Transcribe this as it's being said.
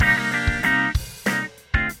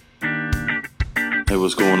Hey,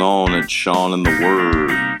 what's going on? It's Sean and the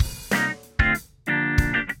Word.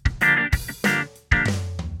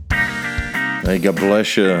 Hey, God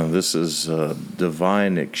bless you. This is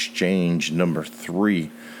Divine Exchange number 3.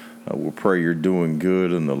 We'll pray you're doing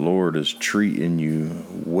good and the Lord is treating you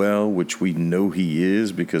well, which we know He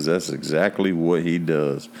is because that's exactly what He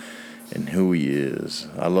does and who He is.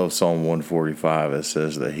 I love Psalm 145. It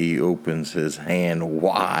says that He opens His hand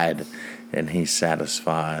wide and He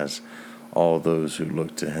satisfies all those who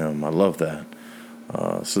look to Him. I love that.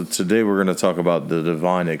 So today we're going to talk about the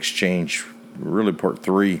divine exchange, really part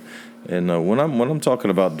 3. And when I'm talking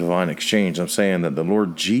about divine exchange, I'm saying that the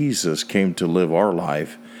Lord Jesus came to live our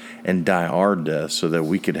life and die our death so that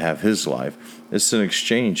we could have His life. It's an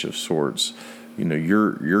exchange of sorts. You know,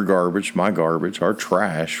 your garbage, my garbage, our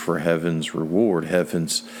trash for heaven's reward,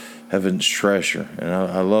 heaven's treasure. And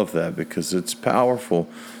I love that because it's powerful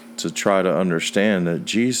to try to understand that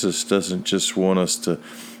Jesus doesn't just want us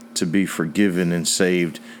to be forgiven and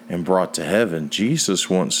saved and brought to heaven.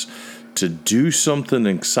 Jesus wants to do something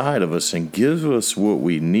inside of us and give us what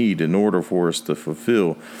we need in order for us to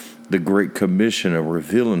fulfill the great commission of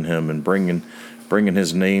revealing Him and bringing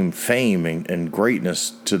His name, fame, and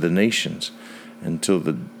greatness to the nations until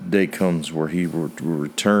the day comes where He will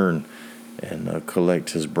return and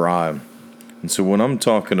collect His bride. And so when I'm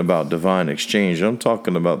talking about divine exchange, I'm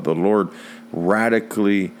talking about the Lord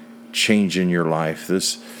radically changing your life.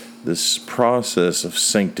 This process of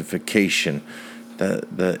sanctification,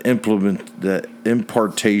 that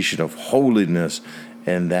impartation of holiness,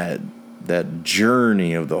 and that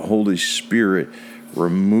journey of the Holy Spirit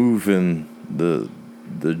removing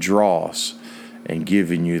the dross and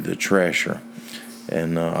giving you the treasure.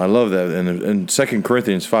 And I love that. And in 2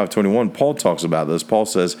 Corinthians 5:21, Paul talks about this. Paul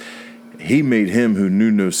says, He made Him who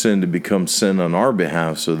knew no sin to become sin on our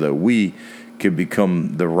behalf so that we could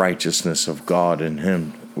become the righteousness of God in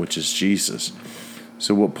Him, which is Jesus.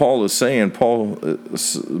 So what Paul is saying, Paul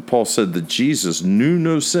said that Jesus knew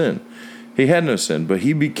no sin. He had no sin, but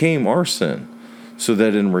He became our sin so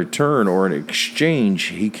that in return or in exchange,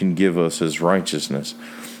 He can give us His righteousness.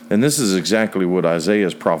 And this is exactly what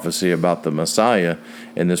Isaiah's prophecy about the Messiah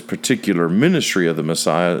and this particular ministry of the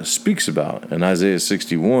Messiah speaks about. In Isaiah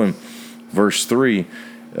 61, verse 3,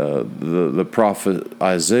 the prophet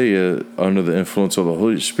Isaiah, under the influence of the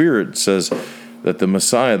Holy Spirit, says that the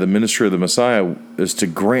Messiah, the ministry of the Messiah, is to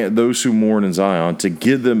grant those who mourn in Zion, to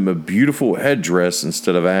give them a beautiful headdress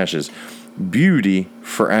instead of ashes, beauty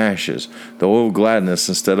for ashes, the oil of gladness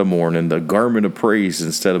instead of mourning, the garment of praise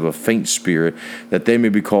instead of a faint spirit, that they may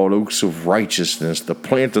be called oaks of righteousness, the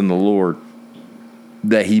plant in the Lord,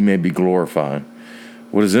 that He may be glorified.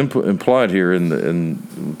 What is implied here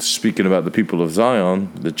in speaking about the people of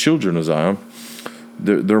Zion, the children of Zion,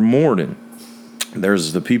 they're mourning.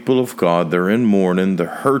 There's the people of God. They're in mourning. They're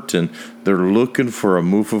hurting. They're looking for a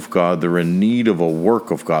move of God. They're in need of a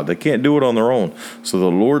work of God. They can't do it on their own. So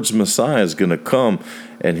the Lord's Messiah is going to come,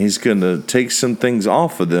 and He's going to take some things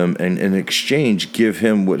off of them and in exchange give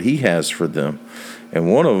Him what He has for them.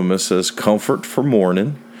 And one of them, it says, comfort for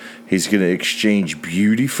mourning. He's going to exchange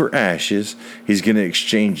beauty for ashes. He's going to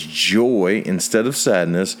exchange joy instead of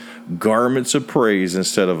sadness, garments of praise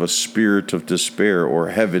instead of a spirit of despair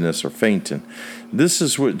or heaviness or fainting. This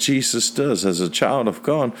is what Jesus does as a child of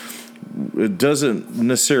God. It doesn't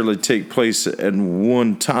necessarily take place at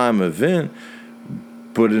one time event,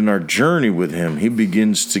 but in our journey with Him, He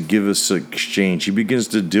begins to give us an exchange. He begins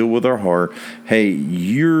to deal with our heart. Hey,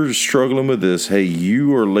 you're struggling with this. Hey,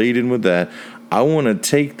 you are laden with that. I want to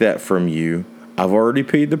take that from you. I've already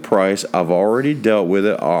paid the price. I've already dealt with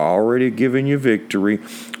it. I've already given you victory.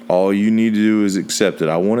 All you need to do is accept it.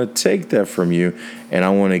 I want to take that from you, and I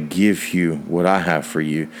want to give you what I have for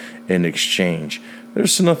you in exchange.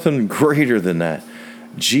 There's nothing greater than that.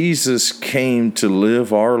 Jesus came to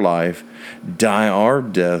live our life, die our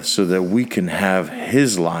death, so that we can have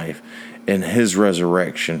His life and His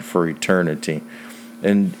resurrection for eternity.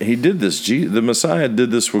 And He did this. The Messiah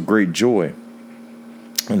did this with great joy.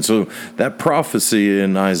 And so that prophecy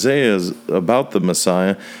in Isaiah about the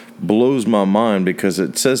Messiah blows my mind because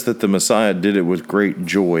it says that the Messiah did it with great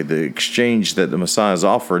joy, the exchange that the Messiah is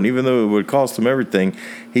offering. Even though it would cost Him everything,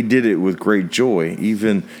 He did it with great joy.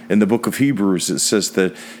 Even in the book of Hebrews, it says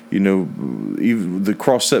that, even the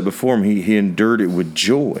cross set before Him, he endured it with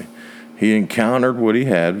joy. He encountered what He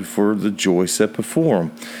had for the joy set before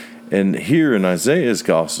Him. And here in Isaiah's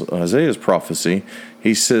prophecy,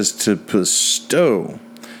 he says to bestow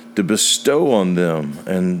on them.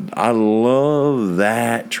 And I love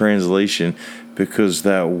that translation because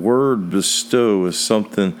that word bestow is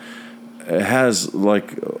something, it has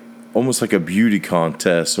like almost like a beauty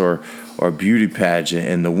contest or a beauty pageant,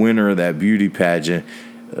 and the winner of that beauty pageant,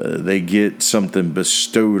 they get something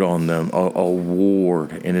bestowed on them, a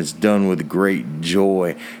award, and it's done with great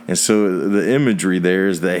joy. And so the imagery there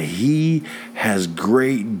is that he has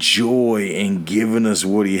great joy in giving us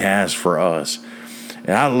what he has for us.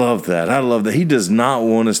 And I love that. I love that. He does not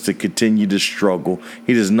want us to continue to struggle.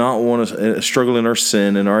 He does not want us to struggle in our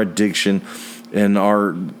sin and our addiction and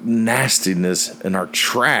our nastiness and our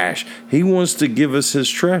trash. He wants to give us his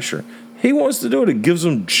treasure. He wants to do it. It gives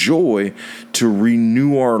him joy to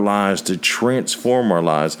renew our lives, to transform our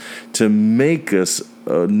lives, to make us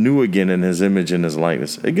new again in his image and his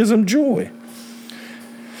likeness. It gives him joy.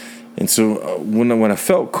 And so when I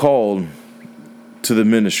felt called to the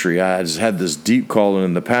ministry, I just had this deep calling,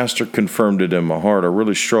 and the pastor confirmed it in my heart. I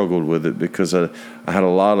really struggled with it because I had a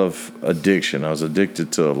lot of addiction. I was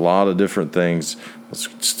addicted to a lot of different things. I was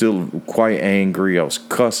still quite angry. I was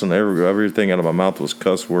cussing. Everything out of my mouth was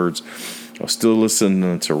cuss words. I was still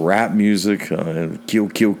listening to rap music, kill,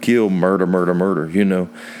 kill, kill, murder, murder, murder,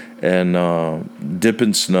 and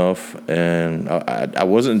dipping snuff. And I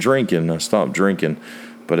wasn't drinking. I stopped drinking,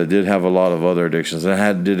 but I did have a lot of other addictions. I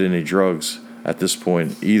hadn't did any drugs at this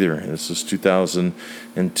point either. This was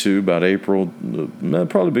 2002, about April,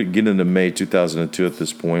 probably beginning of May 2002 at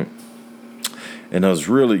this point. And I was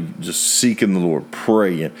really just seeking the Lord,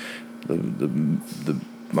 praying.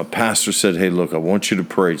 My pastor said, hey, look, I want you to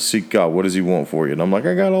pray. Seek God. What does he want for you? And I'm like,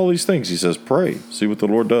 I got all these things. He says, pray. See what the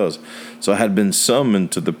Lord does. So I had been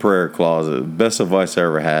summoned to the prayer closet. Best advice I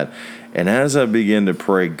ever had. And as I began to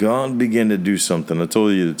pray, God began to do something. I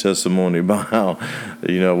told you the testimony about how,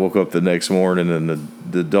 I woke up the next morning and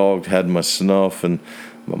the dog had my snuff and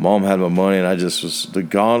my mom had my money, and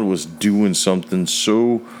God was doing something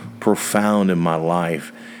so profound in my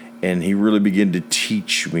life. And he really began to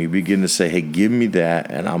teach me, began to say, hey, give me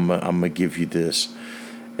that, and I'm going to give you this.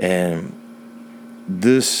 And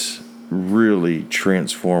this really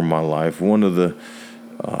transformed my life. One of the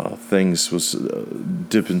things was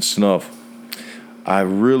dipping snuff. I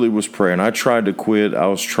really was praying. I tried to quit. I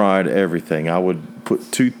was tried everything. I would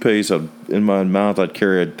put toothpaste in my mouth. I'd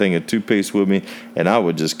carry a thing of toothpaste with me, and I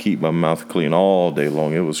would just keep my mouth clean all day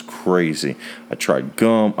long. It was crazy. I tried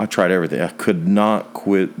gum. I tried everything. I could not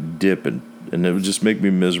quit dipping, and it would just make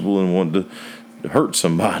me miserable and want to hurt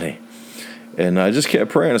somebody. And I just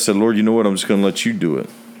kept praying. I said, Lord, you know what? I'm just going to let you do it.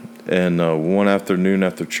 And one afternoon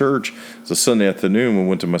after church, it was a Sunday afternoon, we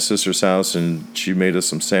went to my sister's house, and she made us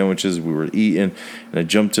some sandwiches. We were eating, and I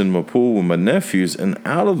jumped in my pool with my nephews, and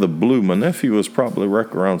out of the blue, my nephew was probably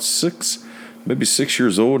around 6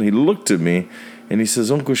 years old. He looked at me, and he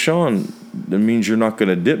says, Uncle Sean, that means you're not going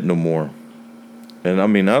to dip no more. And I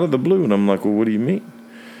mean, out of the blue, and I'm like, well, what do you mean?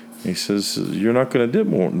 He says, you're not going to dip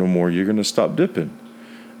no more. You're going to stop dipping.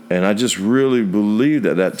 And I just really believed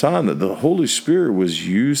at that time that the Holy Spirit was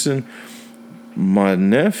using my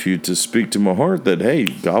nephew to speak to my heart that, hey,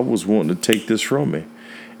 God was wanting to take this from me.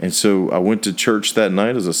 And so I went to church that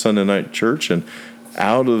night as a Sunday night church, and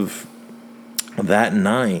out of that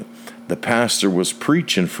night, the pastor was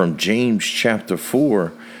preaching from James chapter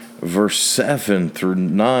 4, verse 7 through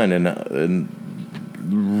 9, and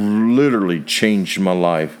literally changed my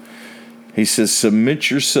life. He says,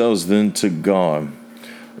 submit yourselves then to God.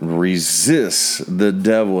 Resist the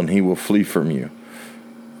devil, and he will flee from you.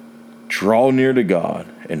 Draw near to God,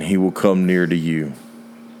 and he will come near to you.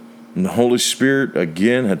 And the Holy Spirit,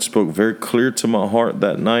 again, had spoke very clear to my heart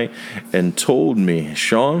that night and told me,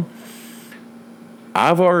 Sean,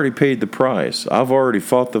 I've already paid the price. I've already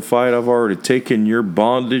fought the fight. I've already taken your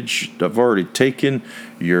bondage. I've already taken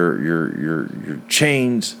your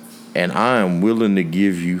chains, and I am willing to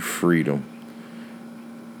give you freedom.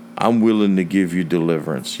 I'm willing to give you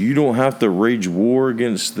deliverance. You don't have to wage war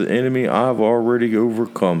against the enemy. I've already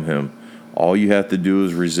overcome him. All you have to do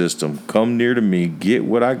is resist him. Come near to me, get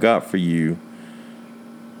what I got for you,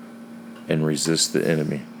 and resist the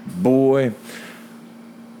enemy. Boy,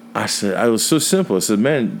 I said, I was so simple. I said,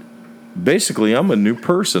 man, basically I'm a new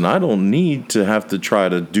person. I don't need to have to try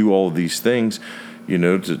to do all these things,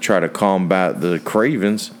 to try to combat the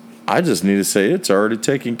cravings. I just need to say it's already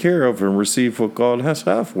taken care of and receive what God has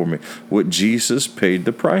had for me, what Jesus paid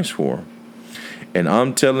the price for. And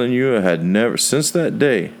I'm telling you, I had never, since that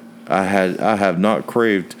day, I have not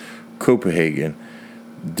craved Copenhagen,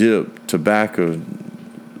 dip, tobacco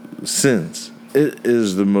since. It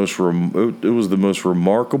was the most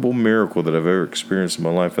remarkable miracle that I've ever experienced in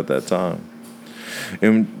my life at that time.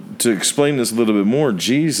 And to explain this a little bit more,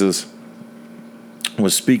 Jesus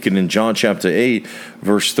was speaking in John chapter 8,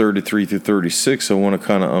 verse 33 through 36. I want to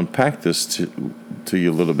kind of unpack this to you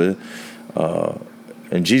a little bit.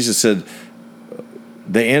 And Jesus said,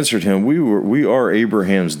 they answered him, we are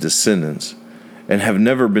Abraham's descendants and have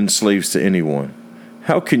never been slaves to anyone.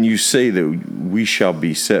 How can you say that we shall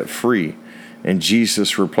be set free? And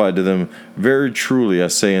Jesus replied to them, very truly I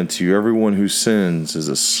say unto you, everyone who sins is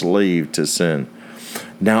a slave to sin.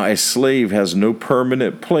 Now a slave has no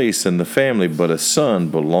permanent place in the family, but a son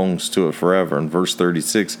belongs to it forever. In verse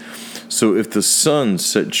 36, so if the Son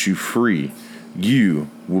sets you free, you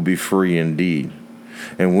will be free indeed.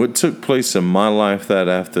 And what took place in my life that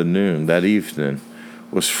evening,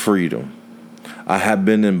 was freedom. I have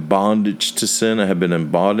been in bondage to sin. I have been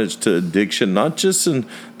in bondage to addiction, not just in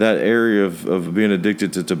that area of being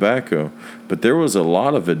addicted to tobacco, but there was a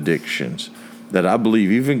lot of addictions that I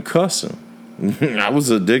believe, even cussing. I was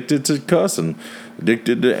addicted to cussing,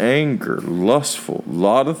 addicted to anger, lustful, a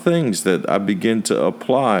lot of things that I began to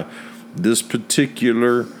apply this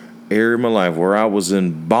particular area of my life where I was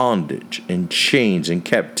in bondage and chains and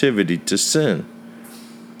captivity to sin.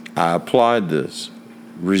 I applied this.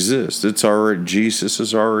 Resist. It's already, Jesus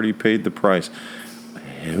has already paid the price.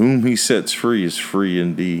 Whom he sets free is free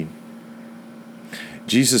indeed.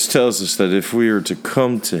 Jesus tells us that if we are to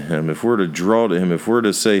come to him, if we're to draw to him, if we're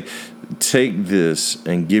to say, take this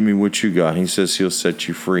and give me what you got, he says he'll set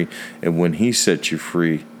you free. And when he sets you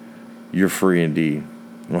free, you're free indeed.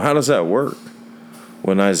 Well, how does that work?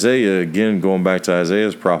 When Isaiah, again, going back to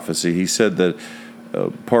Isaiah's prophecy, he said that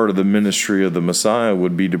part of the ministry of the Messiah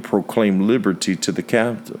would be to proclaim liberty to the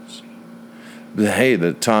captives. But hey,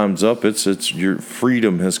 the time's up. It's your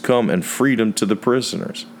freedom has come, and freedom to the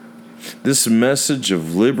prisoners. This message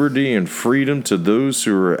of liberty and freedom to those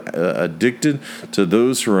who are addicted, to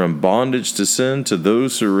those who are in bondage to sin, to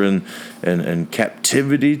those who are in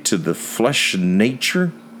captivity to the flesh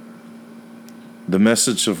nature. The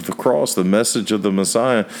message of the cross, the message of the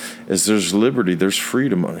Messiah is there's liberty, there's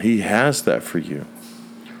freedom. He has that for you.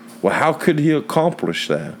 Well, how could he accomplish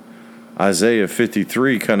that? Isaiah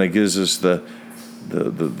 53 kind of gives us the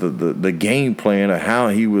game plan of how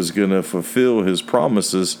he was going to fulfill his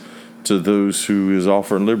promises to those who is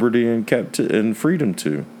offering liberty and freedom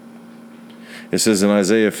to. It says in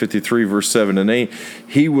Isaiah 53, verse 7 and 8,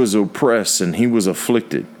 he was oppressed and he was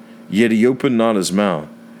afflicted, yet he opened not his mouth.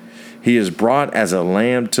 He is brought as a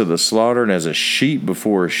lamb to the slaughter, and as a sheep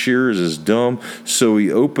before a shearers is dumb, so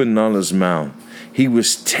he opened not his mouth. He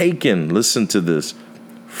was taken, listen to this,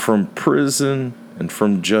 from prison and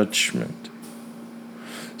from judgment.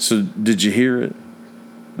 So did you hear it?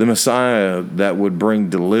 The Messiah that would bring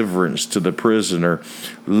deliverance to the prisoner,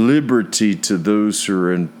 liberty to those who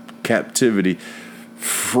are in captivity,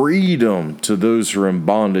 freedom to those who are in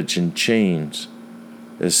bondage and chains,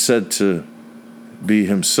 is said to be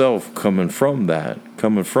himself coming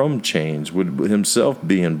from chains, would himself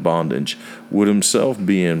be in bondage, would himself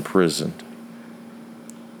be imprisoned.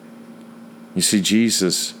 You see,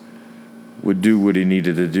 Jesus would do what he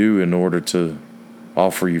needed to do in order to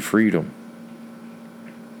offer you freedom.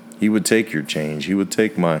 He would take your chains. He would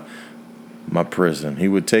take my prison. He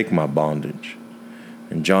would take my bondage.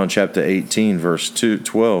 In John chapter 18, verse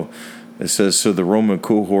 12, it says, so the Roman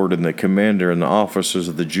cohort and the commander and the officers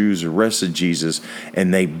of the Jews arrested Jesus,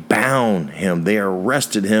 and they bound him. They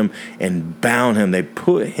arrested him and bound him. They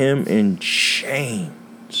put him in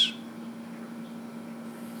chains.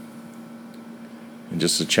 And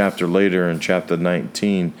just a chapter later, in chapter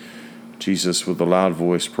 19, Jesus with a loud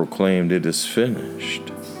voice proclaimed, it is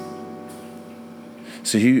finished.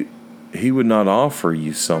 So he would not offer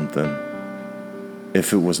you something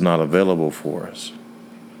if it was not available for us.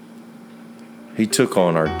 He took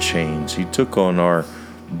on our chains. He took on our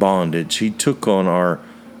bondage. He took on our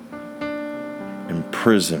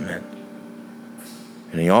imprisonment.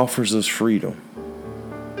 And he offers us freedom.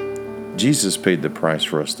 Jesus paid the price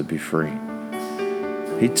for us to be free.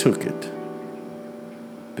 He took it.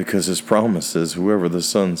 Because his promise is, whoever the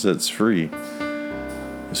Son sets free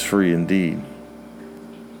is free indeed.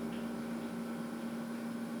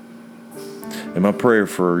 And my prayer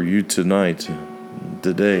for you tonight,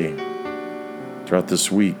 today, throughout this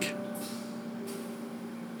week,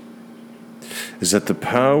 is that the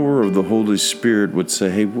power of the Holy Spirit would say,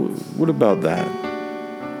 hey, what about that?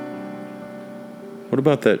 What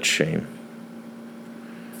about that shame?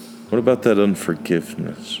 What about that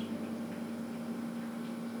unforgiveness?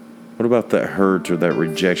 What about that hurt or that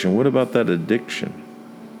rejection? What about that addiction?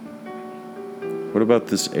 What about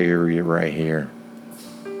this area right here?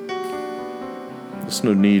 There's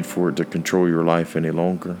no need for it to control your life any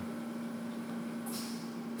longer.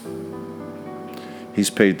 He's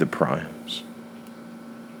paid the price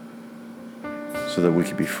so that we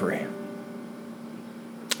can be free.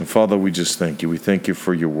 And Father, we just thank you. We thank you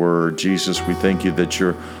for your word. Jesus, we thank you that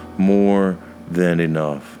you're more than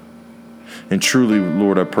enough. And truly,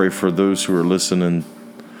 Lord, I pray for those who are listening.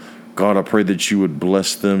 God, I pray that you would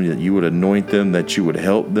bless them, that you would anoint them, that you would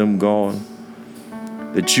help them, God.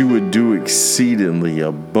 That you would do exceedingly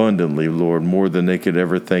abundantly, Lord, more than they could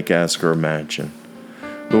ever think, ask, or imagine.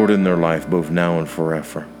 Lord, in their life, both now and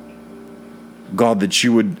forever. God, that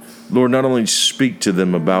you would, Lord, not only speak to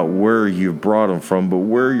them about where you've brought them from, but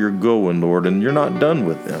where you're going, Lord, and you're not done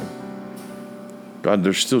with them. God,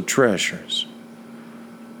 there's still treasures.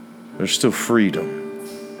 There's still freedom.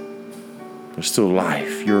 There's still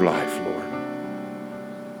life, your life, Lord.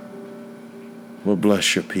 Lord,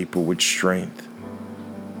 bless your people with strength.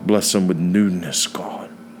 Bless them with newness, God.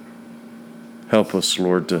 Help us,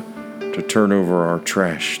 Lord, to turn over our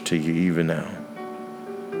trash to you even now,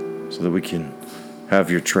 so that we can have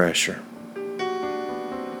your treasure,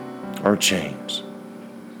 our chains,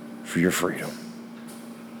 for your freedom.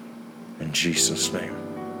 In Jesus' name,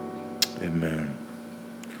 amen.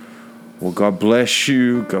 Well, God bless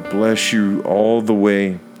you. God bless you all the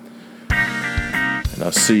way. And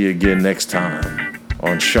I'll see you again next time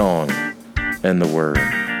on Sean and the Word.